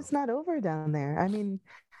 and it's not over down there. I mean,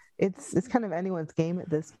 it's kind of anyone's game at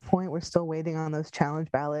this point. We're still waiting on those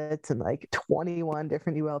challenge ballots and like 21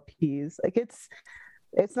 different ULPs. Like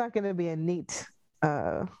it's not going to be a neat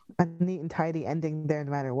and tidy ending there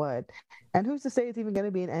no matter what. And who's to say it's even going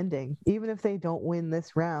to be an ending? Even if they don't win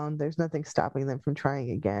this round, there's nothing stopping them from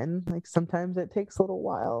trying again. Like sometimes it takes a little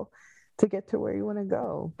while to get to where you want to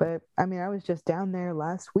go. But I mean, I was just down there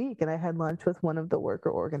last week and I had lunch with one of the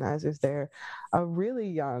worker organizers there, a really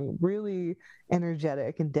young, really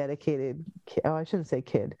energetic and dedicated, I shouldn't say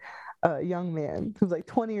kid, young man who's like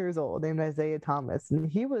 20 years old named Isaiah Thomas.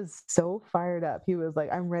 And he was so fired up. He was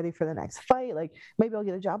like, I'm ready for the next fight. Like maybe I'll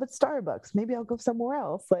get a job at Starbucks. Maybe I'll go somewhere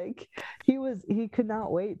else. Like he could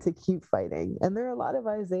not wait to keep fighting. And there are a lot of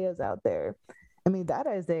Isaiahs out there. I mean, that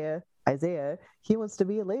Isaiah, he wants to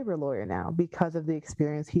be a labor lawyer now because of the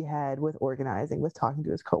experience he had with organizing, with talking to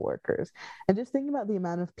his coworkers. And just thinking about the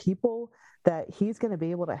amount of people that he's going to be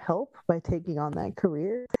able to help by taking on that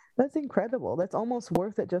career, that's incredible. That's almost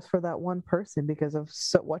worth it just for that one person because of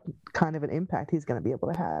what kind of an impact he's going to be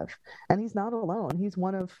able to have. And he's not alone. He's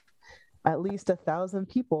one of at least 1,000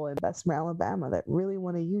 people in Bessemer, Alabama that really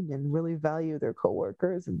want a union, really value their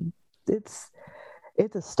coworkers. And it's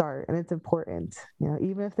a start, and it's important,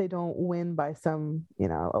 even if they don't win by some,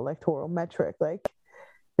 electoral metric, like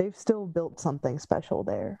they've still built something special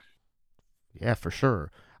there. Yeah, for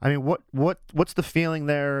sure. I mean, what's the feeling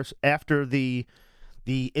there after the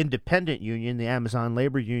independent union, the Amazon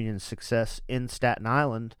Labor Union's success in Staten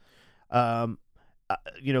Island? The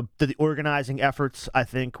organizing efforts, I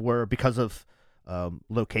think, were because of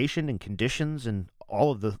location and conditions and all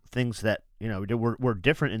of the things that were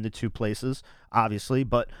different in the two places, obviously.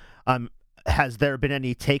 But has there been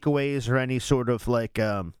any takeaways or any sort of like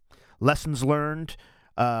lessons learned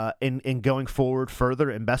in going forward further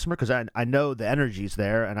in Bessemer? Because I know the energy's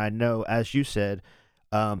there, and I know, as you said,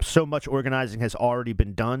 so much organizing has already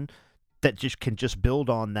been done that can build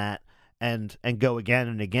on that and go again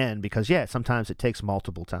and again. Because sometimes it takes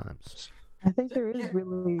multiple times. I think there is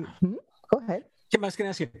really. Go ahead. Kim, I was going to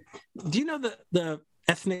ask you, do you know the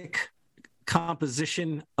ethnic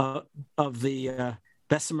composition of the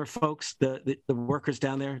Bessemer folks, the workers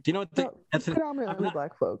down there? Do you know what the ethnic? Predominantly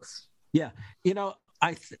Black folks. Yeah,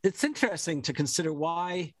 it's interesting to consider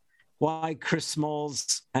why Chris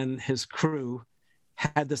Smalls and his crew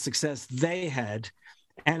had the success they had,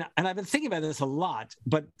 and I've been thinking about this a lot,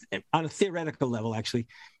 but on a theoretical level, actually.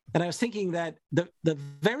 And I was thinking that the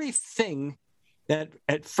very thing that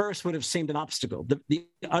at first would have seemed an obstacle, the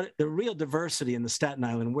real diversity in the Staten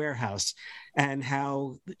Island warehouse, and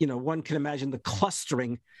how one can imagine the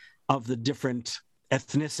clustering of the different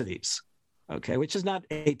ethnicities, okay, which is not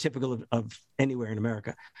atypical of anywhere in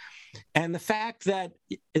America. And the fact that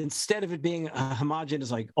instead of it being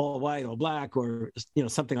homogenous, like all white, all black, or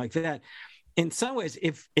something like that, in some ways,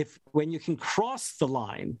 if when you can cross the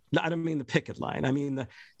line, I don't mean the picket line, I mean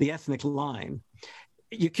the ethnic line,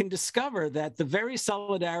 you can discover that the very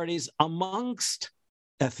solidarities amongst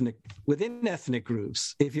within ethnic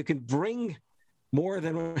groups, if you can bring more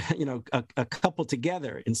than a couple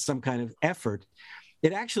together in some kind of effort,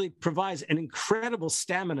 it actually provides an incredible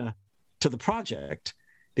stamina to the project,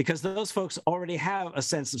 because those folks already have a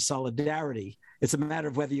sense of solidarity. It's a matter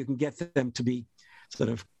of whether you can get them to be sort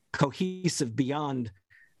of cohesive beyond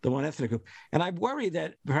the one ethnic group. And I worry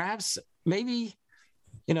that perhaps maybe,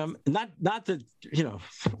 not that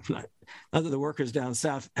the workers down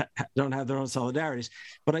south don't have their own solidarities,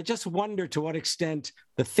 but I just wonder to what extent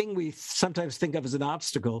the thing we sometimes think of as an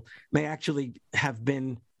obstacle may actually have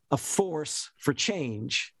been a force for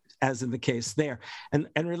change, as in the case there. And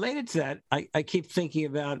related to that, I keep thinking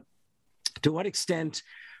about to what extent,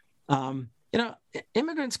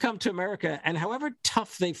 immigrants come to America, and however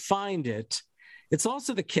tough they find it, it's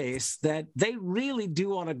also the case that they really do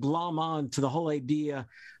want to glom on to the whole idea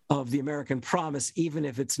of the American promise, even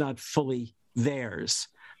if it's not fully theirs.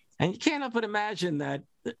 And you can't help but imagine that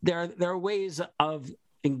there are ways of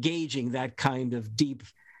engaging that kind of deep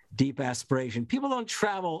aspiration. People don't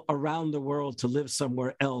travel around the world to live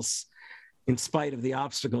somewhere else in spite of the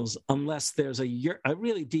obstacles, unless there's a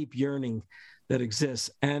really deep yearning that exists.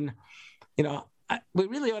 And, we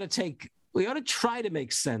really ought to try to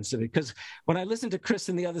make sense of it, because when I listened to Chris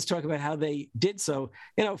and the others talk about how they did so,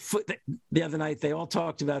 the other night, they all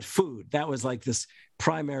talked about food. That was like this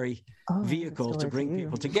primary vehicle to bring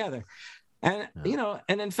people together. And,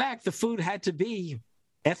 and in fact, the food had to be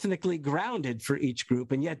ethnically grounded for each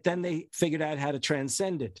group, and yet then they figured out how to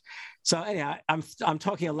transcend it. So anyhow, I'm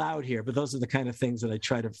talking aloud here, but those are the kind of things that I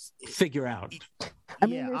try to figure out. I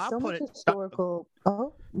mean, there's so much historical.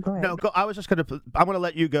 Go ahead. No, go. I'm going to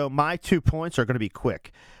let you go. My 2 points are going to be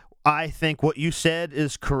quick. I think what you said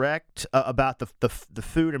is correct about the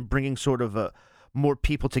food and bringing sort of more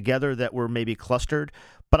people together that were maybe clustered.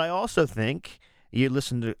 But I also think you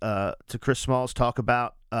listened to Chris Smalls talk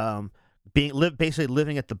about basically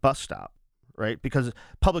living at the bus stop, right? Because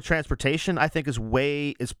public transportation, I think,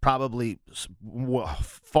 is probably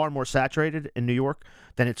far more saturated in New York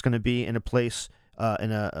than it's going to be in a place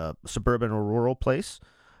in a suburban or rural place.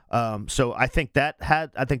 So I think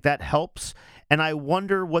that helps. And I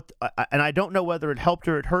wonder and I don't know whether it helped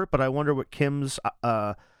or it hurt, but I wonder what Kim's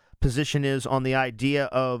position is on the idea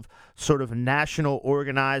of sort of national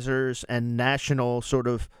organizers and national sort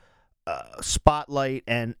of spotlight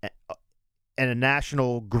and a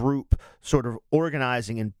national group sort of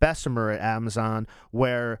organizing in Bessemer at Amazon,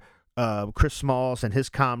 where Chris Smalls and his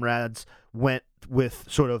comrades went with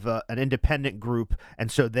sort of an independent group,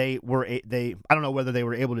 and so they I don't know whether they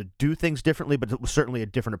were able to do things differently, but it was certainly a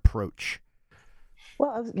different approach.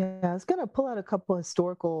 Well, I was going to pull out a couple of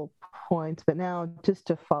historical points, but now just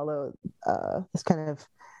to follow this kind of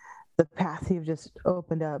the path you've just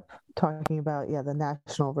opened up, talking about the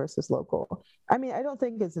national versus local. I mean, I don't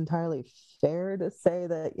think it's entirely fair to say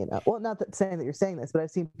that, well, not that saying that you're saying this, but I've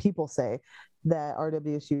seen people say that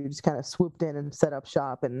RWSU just kind of swooped in and set up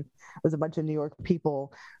shop, and it was a bunch of New York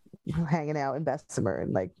people hanging out in Bessemer.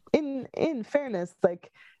 And like, in fairness,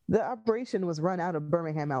 like, the operation was run out of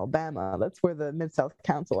Birmingham, Alabama. That's where the Mid-South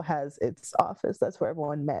Council has its office. That's where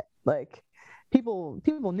everyone met. Like, people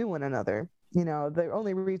knew one another. The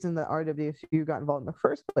only reason that RWSU got involved in the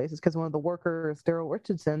first place is because one of the workers, Daryl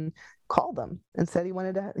Richardson, called them and said he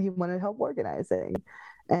wanted help organizing.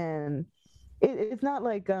 And it's not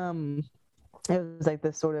like it was like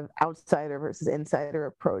this sort of outsider versus insider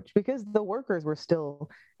approach, because the workers were still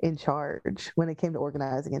in charge when it came to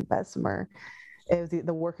organizing in Bessemer. It was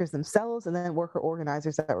the workers themselves, and then worker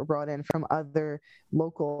organizers that were brought in from other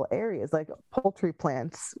local areas, like poultry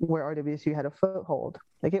plants where RWSU had a foothold.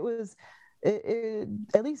 Like, it was,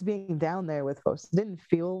 at least being down there with folks, didn't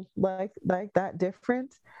feel like that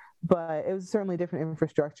different, but it was certainly different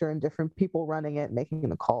infrastructure and different people running it, making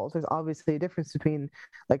the calls. There's obviously a difference between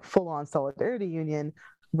like full-on solidarity union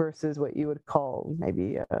versus what you would call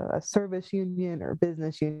maybe a service union or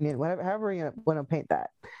business union, however you want to paint that.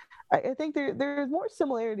 I think there's more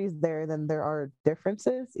similarities there than there are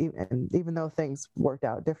differences, even though things worked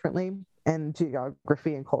out differently, and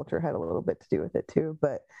geography and culture had a little bit to do with it too.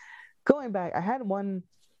 But going back, I had one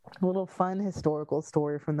little fun historical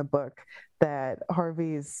story from the book that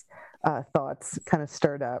Harvey's thoughts kind of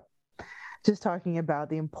stirred up, just talking about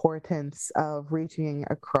the importance of reaching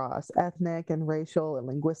across ethnic and racial and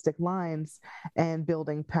linguistic lines and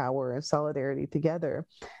building power and solidarity together.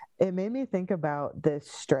 It made me think about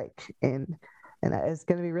this strike in and it's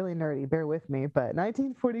going to be really nerdy, bear with me, but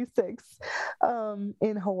 1946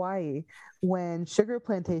 in Hawaii, when sugar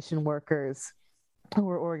plantation workers who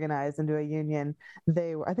were organized into a union,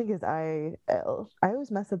 they were, I think it's I always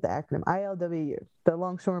mess up the acronym, ILWU, the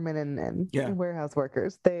longshoremen and warehouse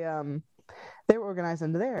workers. They were organized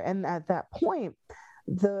into there. And at that point,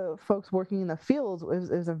 the folks working in the fields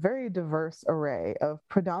is a very diverse array of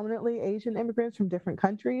predominantly Asian immigrants from different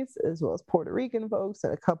countries, as well as Puerto Rican folks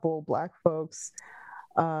and a couple Black folks,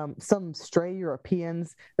 some stray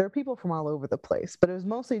Europeans. There are people from all over the place, but it was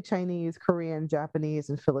mostly Chinese, Korean, Japanese,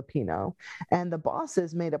 and Filipino. And the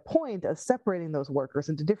bosses made a point of separating those workers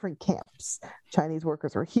into different camps. Chinese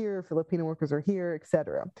workers are here, Filipino workers are here,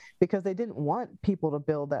 etc., because they didn't want people to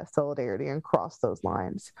build that solidarity and cross those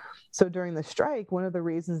lines. So during the strike, one of the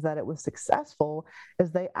reasons that it was successful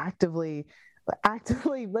is they actively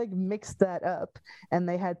like mixed that up, and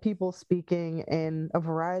they had people speaking in a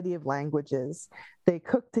variety of languages. They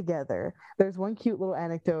cooked together. There's one cute little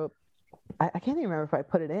anecdote. I can't even remember if I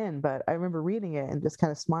put it in, but I remember reading it and just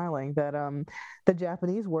kind of smiling that the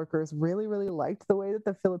Japanese workers really, really liked the way that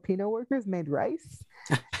the Filipino workers made rice,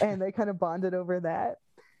 and they kind of bonded over that.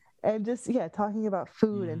 And just, talking about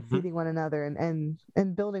food and feeding one another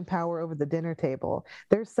and building power over the dinner table.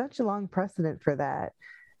 There's such a long precedent for that.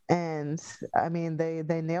 And I mean,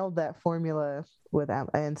 they nailed that formula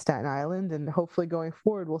in Staten Island, and hopefully going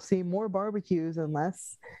forward, we'll see more barbecues and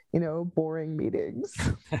less, boring meetings.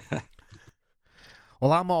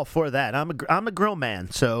 Well, I'm all for that. I'm a grill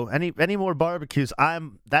man, so any more barbecues,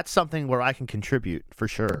 that's something where I can contribute for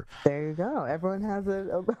sure. There you go. Everyone has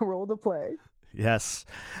a role to play. Yes.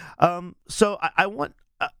 So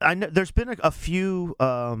I know there's been a few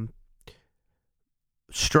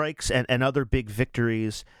strikes and other big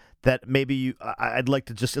victories that maybe I'd like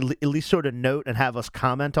to just at least sort of note and have us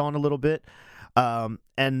comment on a little bit.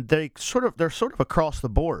 And they're sort of across the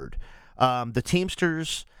board. The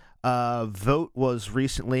Teamsters vote was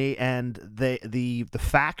recently, and the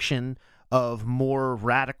faction of more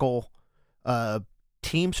radical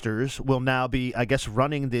Teamsters will now be, I guess,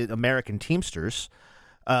 running the American Teamsters,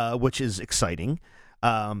 which is exciting.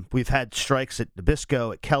 We've had strikes at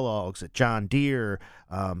Nabisco, at Kellogg's, at John Deere,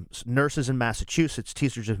 nurses in Massachusetts,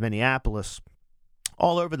 teachers of Minneapolis,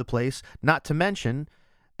 all over the place. Not to mention,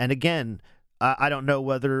 and again, I don't know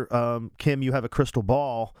whether Kim, you have a crystal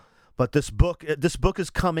ball, but this book is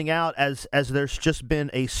coming out as there's just been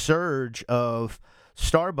a surge of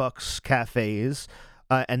Starbucks cafes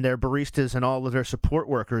and their baristas and all of their support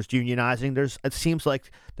workers unionizing. It seems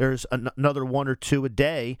like there's another one or two a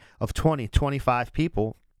day of 20, 25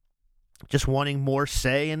 people just wanting more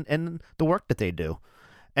say in the work that they do.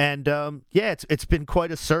 And it's been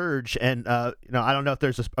quite a surge. And I don't know if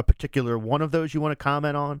there's a particular one of those you want to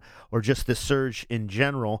comment on, or just this surge in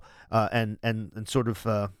general. And sort of,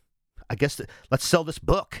 I guess, let's sell this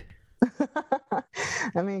book.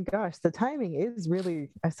 I mean, gosh, the timing is really,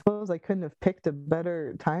 I suppose I couldn't have picked a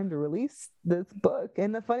better time to release this book.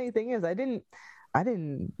 And the funny thing is,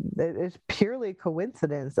 it's purely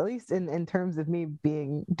coincidence, at least in terms of me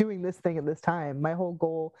doing this thing at this time. My whole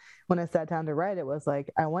goal when I sat down to write it was like,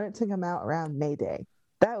 I want it to come out around May Day.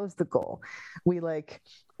 That was the goal. The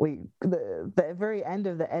very end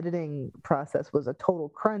of the editing process was a total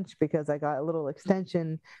crunch because I got a little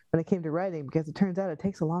extension when it came to writing, because it turns out it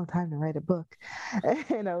takes a long time to write a book.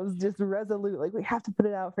 And I was just resolute, like, we have to put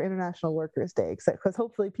it out for International Workers' Day, because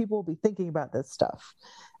hopefully people will be thinking about this stuff.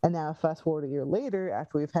 And now fast forward a year later,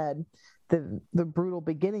 after we've had the brutal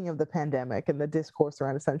beginning of the pandemic and the discourse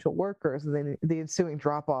around essential workers, and then the ensuing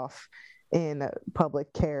drop off in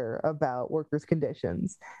public care about workers'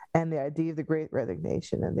 conditions, and the idea of the Great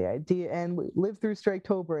Resignation, and we lived through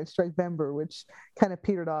Striketober and Strikevember, which kind of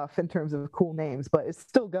petered off in terms of cool names, but it's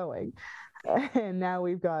still going. And now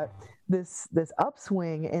we've got this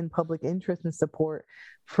upswing in public interest and support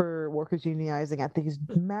for workers unionizing at these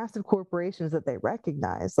massive corporations that they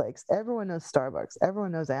recognize. Like, everyone knows Starbucks,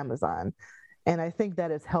 everyone knows Amazon, and I think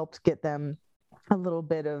that has helped get them a little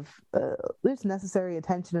bit of this necessary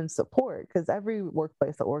attention and support, because every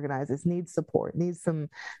workplace that organizes needs support, needs some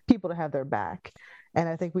people to have their back. And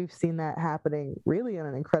I think we've seen that happening really on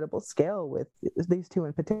an incredible scale with these two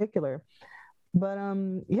in particular. But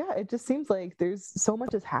it just seems like there's so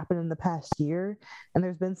much has happened in the past year, and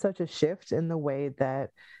there's been such a shift in the way that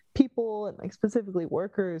people, and like specifically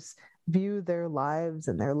workers, view their lives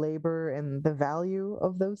and their labor and the value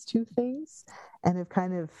of those two things, and have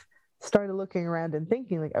kind of started looking around and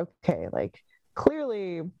thinking, like, okay, like,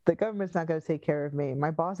 clearly the government's not going to take care of me. My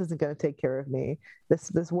boss isn't going to take care of me.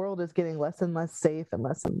 This world is getting less and less safe and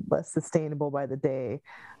less sustainable by the day.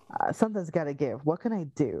 Something's got to give. What can I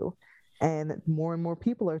do? And more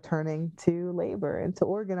people are turning to labor and to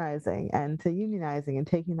organizing and to unionizing and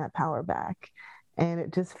taking that power back. And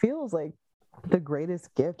it just feels like the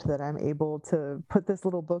greatest gift that I'm able to put this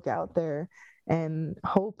little book out there and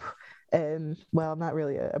hope. And well, I'm not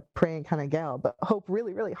really a praying kind of gal, but hope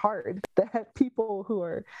really, really hard that people who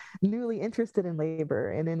are newly interested in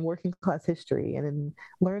labor and in working class history and in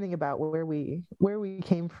learning about where we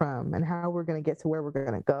came from and how we're going to get to where we're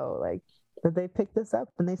going to go, like that they pick this up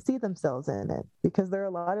and they see themselves in it, because there are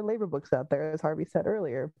a lot of labor books out there, as Harvey said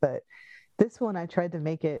earlier, but this one I tried to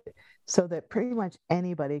make it so that pretty much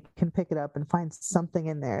anybody can pick it up and find something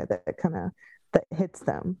in there that hits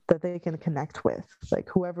them, that they can connect with, like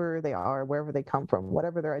whoever they are, wherever they come from,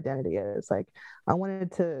 whatever their identity is. Like I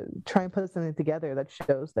wanted to try and put something together that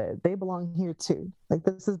shows that they belong here too. Like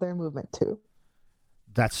this is their movement too.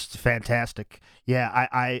 That's fantastic. Yeah,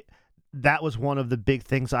 I that was one of the big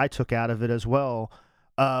things I took out of it as well.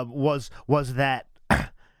 Was that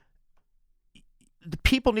the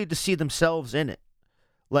people need to see themselves in it.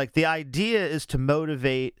 Like the idea is to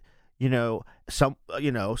motivate, a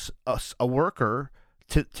worker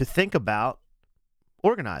to think about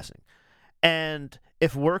organizing. And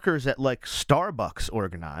if workers at like Starbucks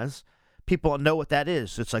organize, people know what that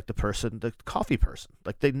is. It's like the coffee person.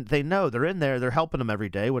 Like they know they're in there, they're helping them every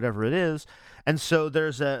day, whatever it is. And so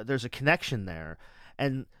there's a connection there.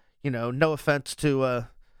 And no offense to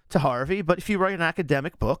Harvey, but if you write an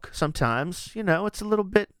academic book, sometimes it's a little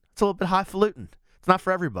bit highfalutin. It's not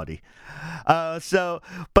for everybody. But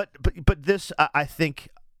this, I think,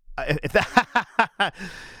 if that,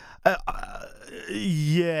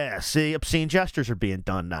 yeah. See, obscene gestures are being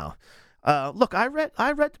done now. Look, I read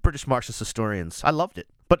the British Marxist historians. I loved it,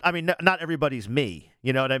 but I mean, not everybody's me.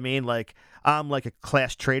 You know what I mean? Like I'm like a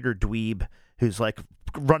class trader dweeb who's like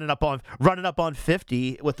running up on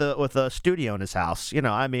 50 with a studio in his house.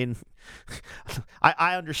 I mean,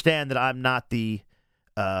 I understand that I'm not the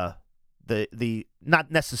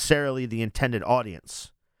not necessarily the intended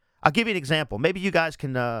audience. I'll give you an example. Maybe you guys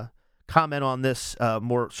can comment on this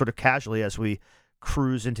more sort of casually as we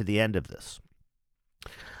cruise into the end of this.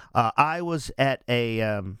 I was at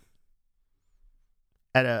a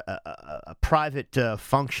private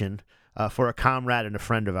function for a comrade and a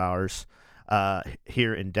friend of ours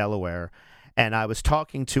here in Delaware, and I was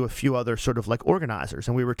talking to a few other sort of like organizers,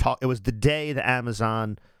 and we were It was the day the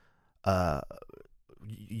Amazon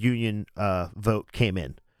union vote came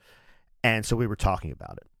in, and so we were talking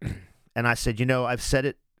about it. And I said, I've said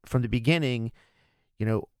it from the beginning.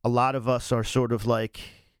 A lot of us are sort of like,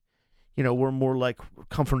 we're more like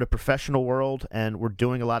come from the professional world, and we're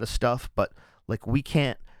doing a lot of stuff, but like we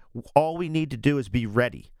can't. All we need to do is be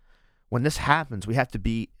ready. When this happens, we have to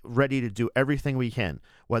be ready to do everything we can,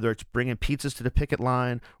 whether it's bringing pizzas to the picket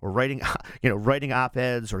line or writing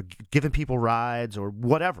op-eds or giving people rides or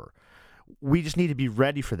whatever. We just need to be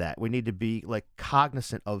ready for that. We need to be like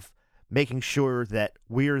cognizant of making sure that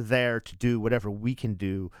we're there to do whatever we can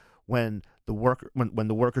do when the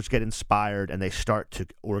workers get inspired and they start to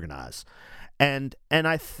organize. And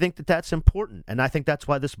I think that that's important, and I think that's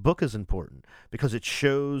why this book is important, because it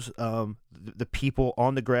shows the people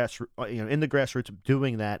on the in the grassroots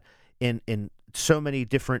doing that in so many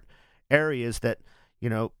different areas that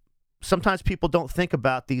sometimes people don't think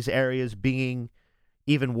about these areas being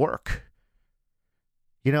even work.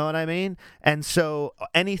 You know what I mean? And so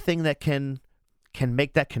anything that can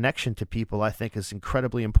make that connection to people, I think, is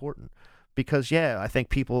incredibly important. Because I think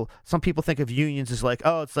some people think of unions as like,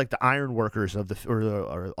 oh, it's like the iron workers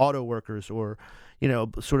or auto workers or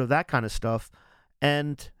sort of that kind of stuff.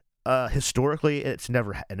 And historically, it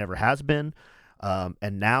never has been,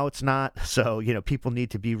 and now it's not. So people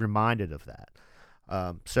need to be reminded of that.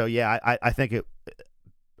 I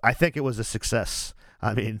think it was a success.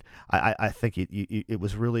 I mean, I think it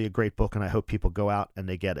was really a great book, and I hope people go out and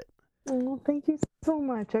they get it. Oh, thank you so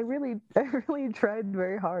much. I really tried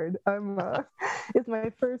very hard. It's my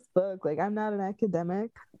first book. Like, I'm not an academic.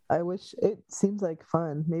 I wish it seems like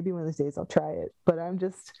fun. Maybe one of these days I'll try it. But I'm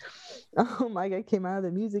just, like, I came out of the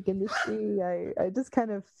music industry. I just kind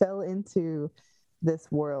of fell into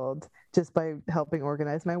this world just by helping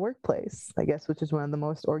organize my workplace, I guess, which is one of the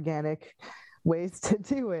most organic ways to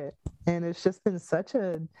do it. And it's just been such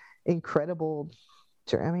an incredible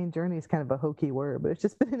journey is kind of a hokey word, but it's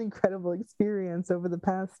just been an incredible experience over the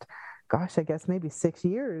past, I guess maybe 6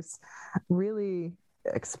 years, really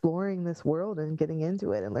exploring this world and getting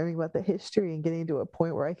into it and learning about the history and getting to a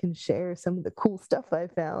point where I can share some of the cool stuff I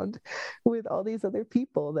found with all these other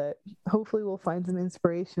people that hopefully will find some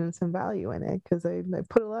inspiration and some value in it, because I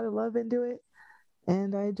put a lot of love into it.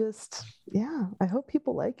 And I hope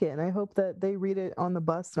people like it. And I hope that they read it on the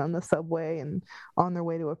bus and on the subway and on their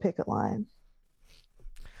way to a picket line.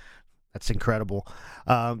 That's incredible.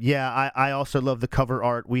 I also love the cover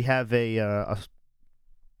art. We have a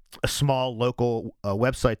small local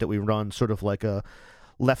website that we run, sort of like a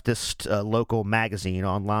leftist local magazine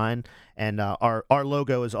online, and our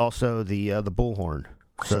logo is also the bullhorn.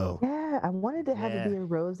 So yeah, I wanted to have it be a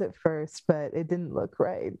rose at first, but it didn't look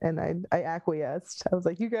right, and I acquiesced. I was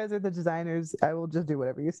like, "You guys are the designers. I will just do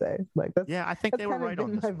whatever you say." Like that's I think they were right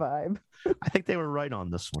on this. My vibe. I think they were right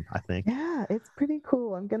on this one. I think. Yeah, it's pretty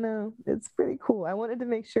cool. It's pretty cool. I wanted to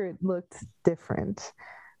make sure it looked different.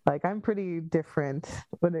 Like I'm pretty different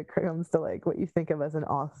when it comes to like what you think of as an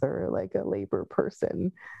author, like a labor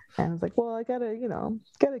person. And I was like, well, I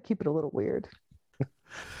gotta keep it a little weird.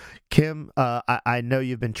 Kim, I know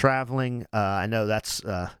you've been traveling. I know that's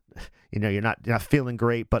you're not feeling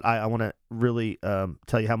great, but I want to really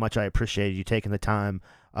tell you how much I appreciated you taking the time.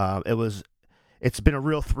 It's been a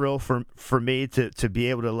real thrill for me to be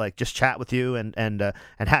able to like just chat with you and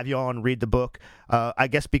have you on, read the book. I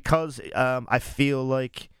guess because I feel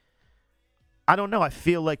like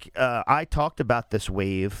I talked about this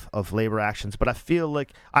wave of labor actions, but I feel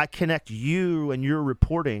like I connect you and your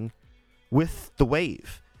reporting with the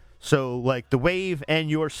wave. So like the wave and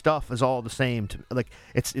your stuff is all the same. Like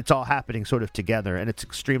it's all happening sort of together, and it's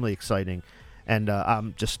extremely exciting. And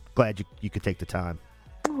I'm just glad you could take the time.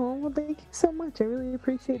 Oh, well, thank you so much. I really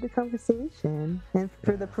appreciate the conversation. And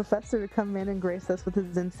for the professor to come in and grace us with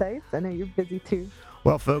his insights. I know you're busy too.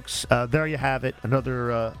 Well, folks, there you have it.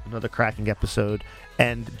 Another cracking episode.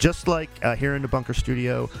 And just like here in the Bunker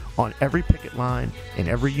Studio, on every picket line, in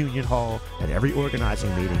every union hall, at every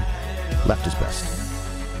organizing meeting, left is best.